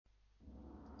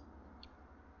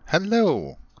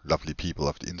Hello, lovely people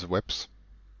of the interwebs.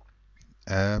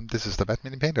 This is the Bad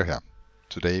Mini Painter here.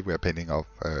 Today we are painting of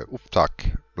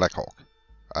Ufthak Blackhawk.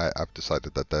 I've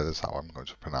decided that is how I'm going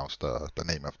to pronounce the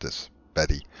name of this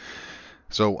baddie.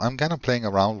 So I'm kind of playing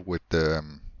around with the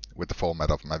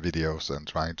format of my videos and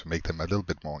trying to make them a little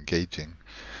bit more engaging.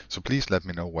 So please let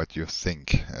me know what you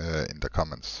think in the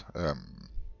comments.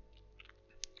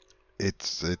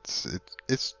 It's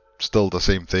still the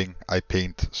same thing. I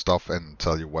paint stuff and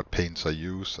tell you what paints I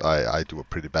use. I do a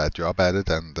pretty bad job at it,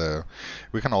 and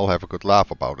we can all have a good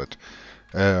laugh about it.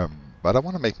 But I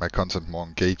want to make my content more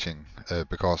engaging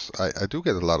because I do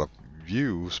get a lot of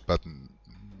views, but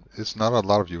it's not a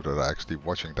lot of you that are actually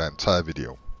watching the entire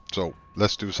video. So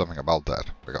let's do something about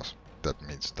that, because that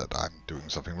means that I'm doing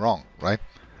something wrong, right?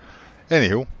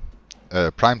 Anywho,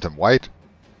 primed and white,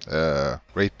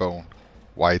 great bone,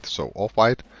 white, so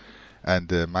off-white.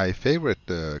 And my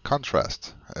favorite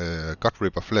contrast, gut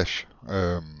ripper flesh.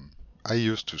 I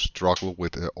used to struggle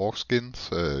with orc skins,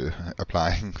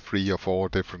 applying 3 or 4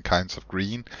 different kinds of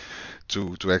green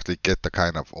to actually get the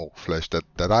kind of orc flesh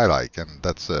that I like, and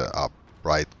that's a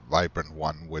bright, vibrant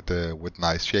one with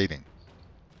nice shading.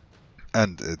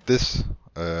 And this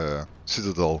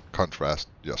citadel contrast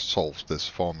just solves this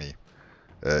for me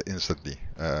instantly.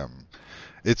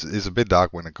 It's a bit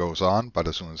dark when it goes on, but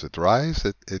as soon as it dries,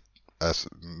 it as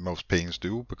most paints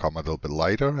do, become a little bit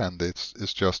lighter, and it's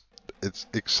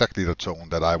exactly the tone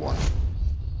that I want.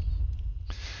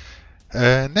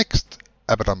 Next,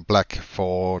 Abaddon Black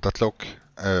for the cloak,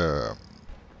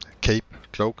 cape.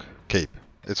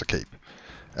 It's a cape,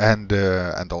 and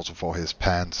also for his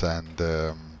pants, and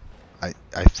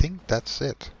I think that's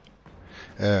it.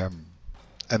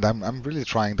 And I'm really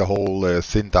trying the whole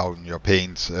thin down your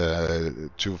paints,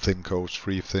 2 thin coats,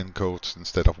 3 thin coats,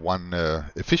 instead of 1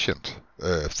 efficient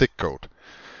thick coat.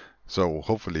 So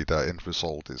hopefully the end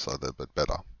result is a little bit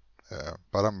better.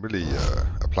 But I'm really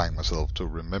applying myself to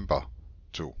remember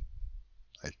to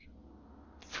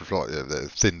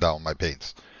thin down my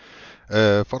paints.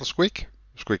 For the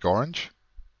squig orange,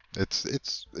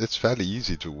 it's fairly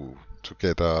easy to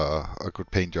get a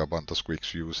good paint job on the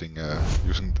squigs using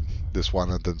this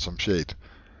one and then some shade.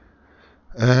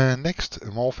 Next,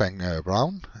 Morphang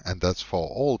brown, and that's for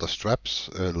all the straps,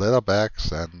 leather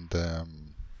bags, and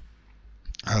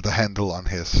the handle on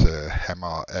his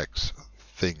hammer axe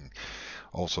thing.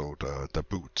 Also the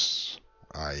boots.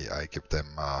 I give them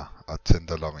a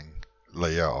tender loving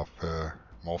layer of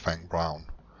Morphang brown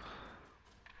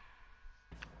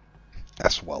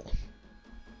as well.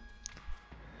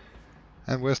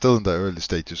 And we're still in the early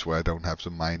stages where I don't have to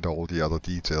mind all the other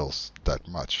details that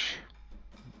much,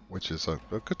 which is a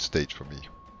good stage for me,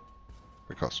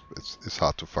 because it's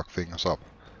hard to fuck things up.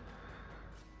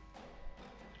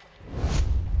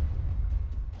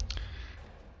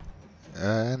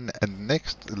 And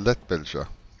next, lead belcher.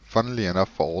 Funnily enough,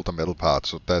 for all the metal parts.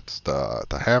 So that's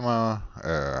the hammer,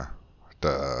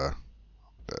 the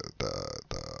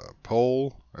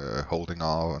pole holding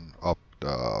on up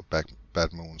the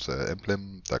Bad Moon's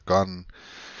emblem, the gun,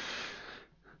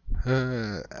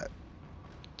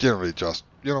 generally just,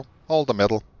 all the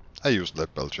metal. I use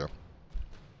lead belcher.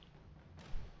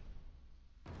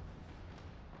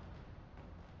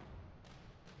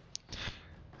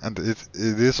 And it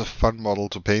is a fun model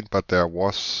to paint, but there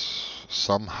was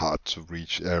some hard to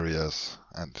reach areas,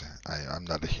 and I'm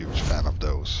not a huge fan of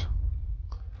those.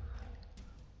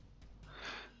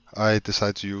 I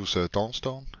decided to use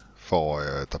Dawnstone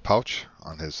for the pouch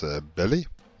on his belly,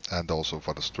 and also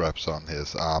for the straps on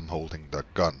his arm holding the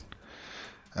gun.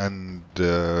 And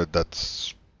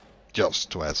that's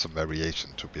just to add some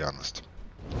variation, to be honest.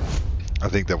 I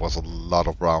think there was a lot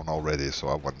of brown already, so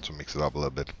I wanted to mix it up a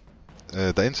little bit.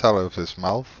 The inside of his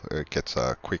mouth gets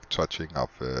a quick touching of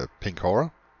pink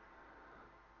horror.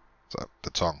 So the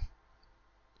tongue,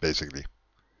 basically.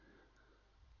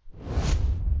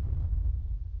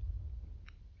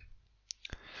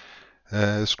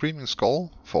 Screaming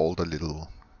skull for all the little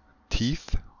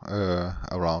teeth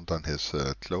around on his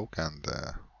cloak, and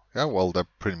yeah, well, they're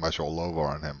pretty much all over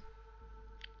on him.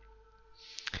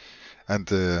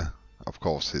 And of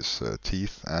course his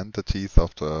teeth and the teeth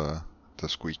of the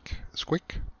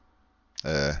squig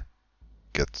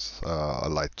gets a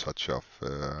light touch of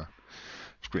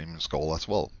Screaming Skull as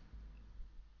well.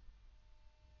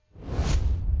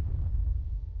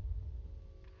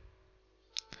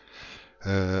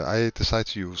 I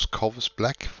decided to use Corvus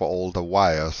Black for all the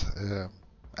wires,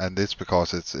 and it's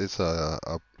because it's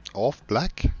a off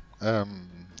black,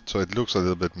 so it looks a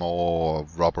little bit more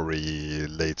rubbery,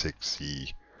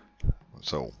 latexy.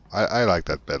 So I like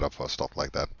that better for stuff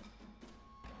like that.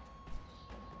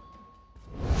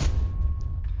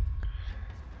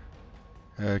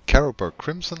 Carroburg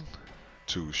Crimson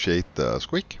to shade the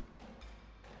squeak.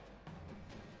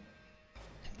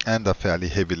 And a fairly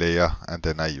heavy layer, and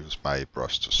then I use my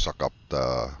brush to suck up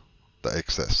the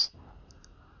excess.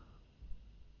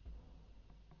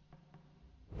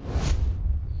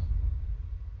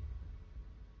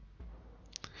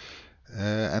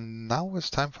 And now it's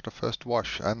time for the first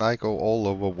wash, and I go all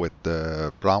over with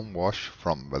the brown wash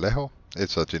from WAAAGH.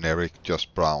 It's a generic,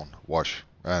 just brown wash,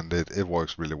 and it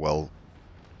works really well,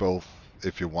 both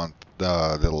if you want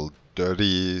the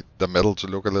metal to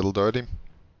look a little dirty,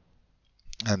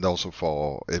 and also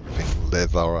for everything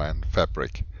leather and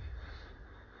fabric.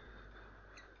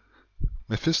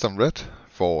 Mephiston Red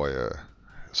for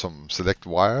some select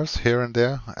wires here and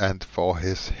there, and for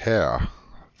his hair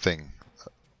thing.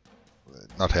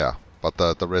 Not hair, but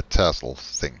the red tassel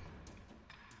thing.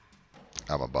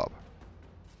 I'm above.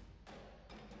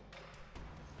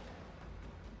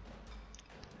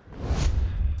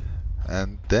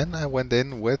 And then I went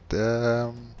in with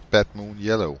Bad Moon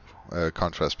Yellow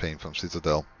contrast paint from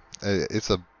Citadel. It's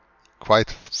a quite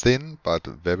thin but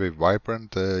very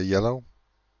vibrant yellow,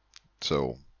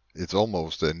 so it's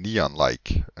almost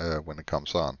neon-like when it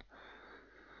comes on.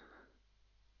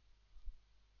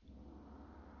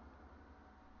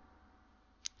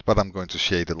 But I'm going to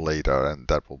shade it later, and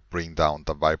that will bring down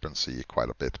the vibrancy quite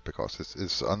a bit, because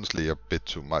it's honestly a bit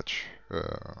too much.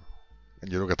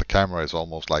 And you look at the camera, it's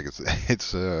almost like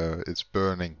it's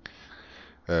burning.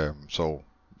 So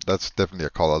that's definitely a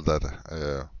color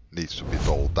that needs to be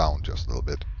dulled down just a little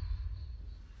bit.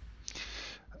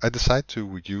 I decide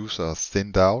to use a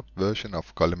thinned out version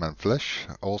of Gulliman Flesh,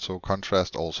 also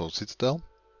contrast, also Citadel,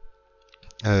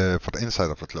 for the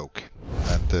inside of the cloak.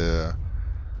 And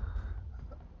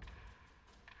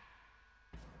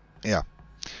yeah,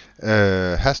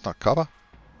 has not copper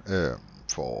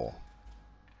for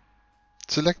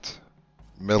select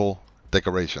metal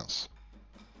decorations.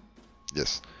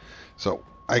 Yes, so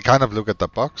I kind of look at the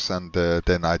box, and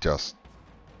then I just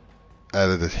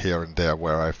added it here and there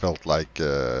where I felt like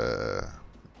the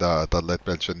lead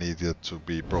belcher needed to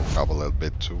be broken up a little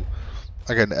bit to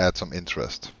again add some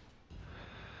interest.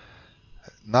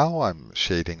 Now I'm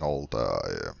shading all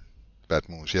the Bad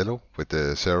Moon's Yellow with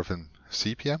the Seraphim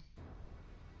Sepia.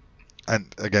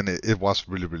 And again, it was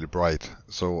really bright,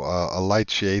 so a light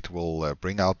shade will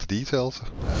bring out the details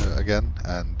again,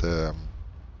 and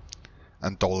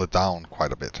dull it down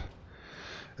quite a bit.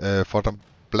 For the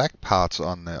black parts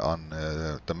on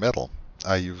the metal,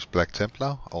 I use Black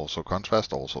Templar, also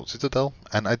contrast, also Citadel,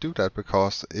 and I do that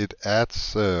because it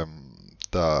adds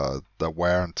the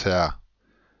wear and tear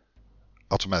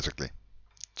automatically.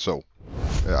 So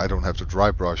I don't have to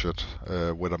dry brush it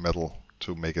with a metal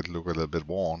to make it look a little bit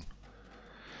worn.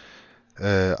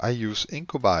 I use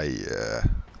Incubi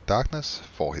Darkness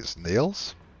for his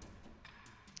nails,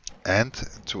 and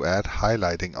to add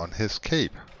highlighting on his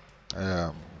cape.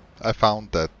 I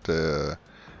found that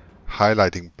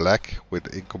highlighting black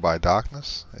with Incubi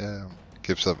Darkness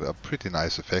gives a pretty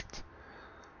nice effect.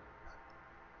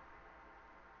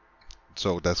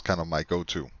 So that's kind of my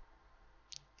go-to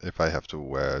if I have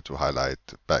to highlight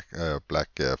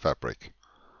black fabric.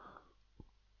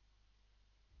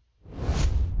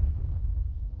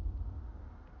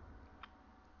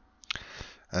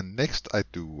 And next I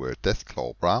do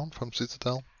Deathclaw Brown from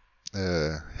Citadel,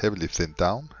 heavily thinned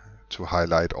down to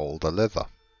highlight all the leather.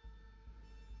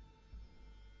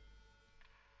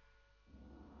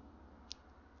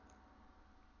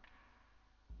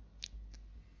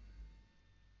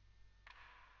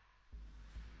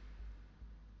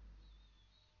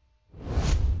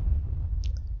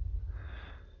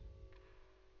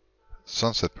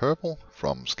 Sunset Purple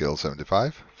from Scale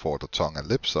 75 for the tongue and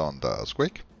lips on the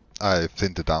squig. I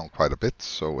thinned it down quite a bit,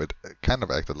 so it kind of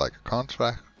acted like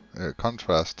a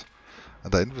contrast,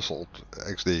 and the end result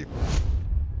actually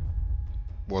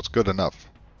was good enough.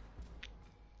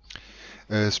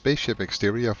 Spaceship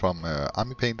Exterior from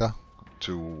Army Painter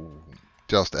to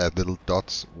just add little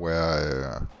dots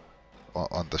where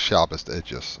on the sharpest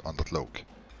edges on the cloak.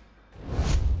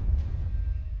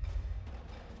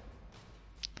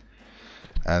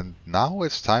 And now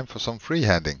it's time for some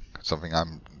freehanding, something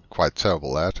I'm quite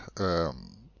terrible at,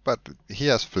 but he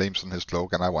has flames on his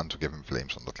cloak and I want to give him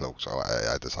flames on the cloak, so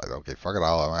I decided, okay, fuck it,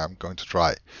 I'm going to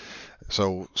try.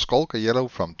 So Skulker Yellow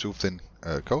from Two Thin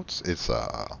Coats is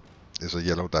a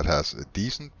yellow that has a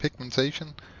decent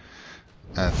pigmentation,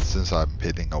 and since I'm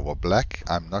painting over black,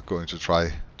 I'm not going to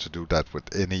try to do that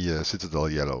with any Citadel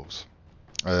yellows.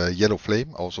 Yellow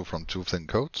Flame, also from Two Thin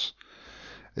Coats.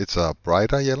 It's a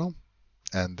brighter yellow,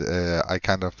 and I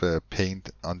kind of paint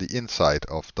on the inside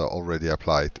of the already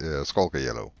applied Skulker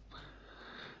Yellow.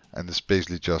 and it's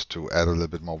basically just to add a little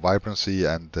bit more vibrancy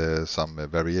and some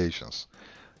variations.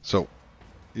 So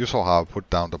you saw how I put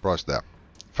down the brush there.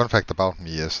 Fun fact about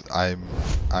me is I'm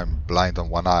blind on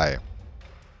one eye,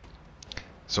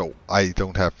 so I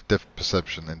don't have depth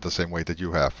perception in the same way that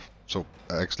you have. So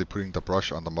actually putting the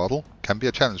brush on the model can be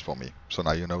a challenge for me. So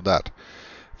now you know that.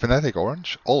 Fanatic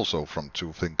Orange, also from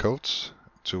 2 thin coats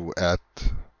to add,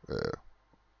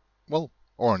 well,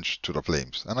 orange to the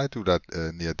flames. And I do that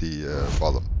near the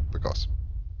bottom because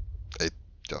it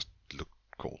just looked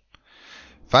cool.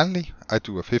 Finally, I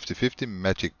do a 50-50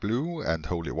 Magic Blue and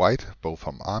Holy White, both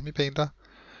from Army Painter.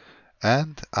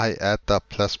 And I add the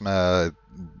plasma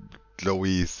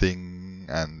glowy thing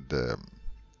and the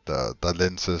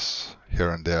lenses here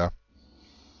and there.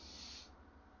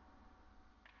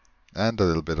 And a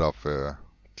little bit of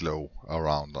glow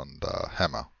around on the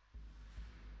hammer.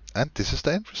 And this is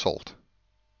the end result.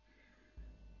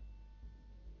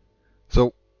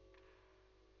 So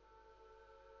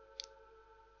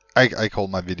I call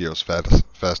my videos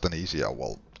fast and easy.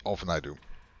 Well, often I do.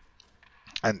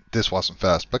 And this wasn't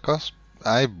fast because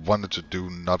I wanted to do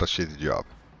not a shitty job.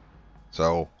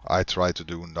 So I tried to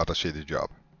do not a shitty job.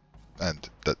 And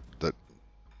that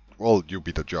well, you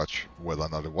be the judge whether or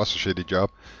not it was a shitty job.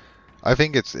 I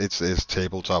think it's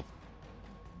tabletop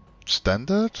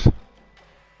standard,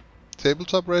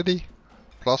 tabletop ready,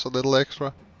 plus a little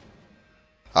extra.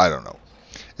 I don't know.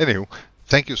 Anywho,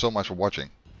 thank you so much for watching.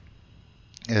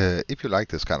 If you like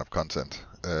this kind of content,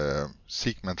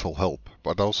 seek mental help,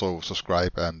 but also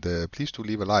subscribe and please do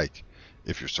leave a like.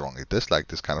 If you strongly dislike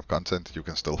this kind of content, you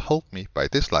can still help me by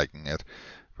disliking it,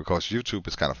 because YouTube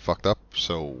is kind of fucked up,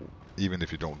 so even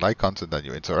if you don't like content and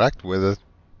you interact with it,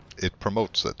 it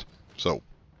promotes it. So,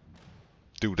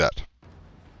 do that.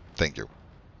 Thank you.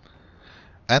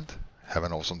 And have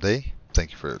an awesome day.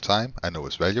 Thank you for your time. I know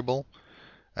it's valuable.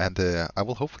 And I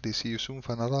will hopefully see you soon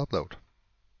for another upload.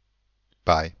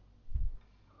 Bye.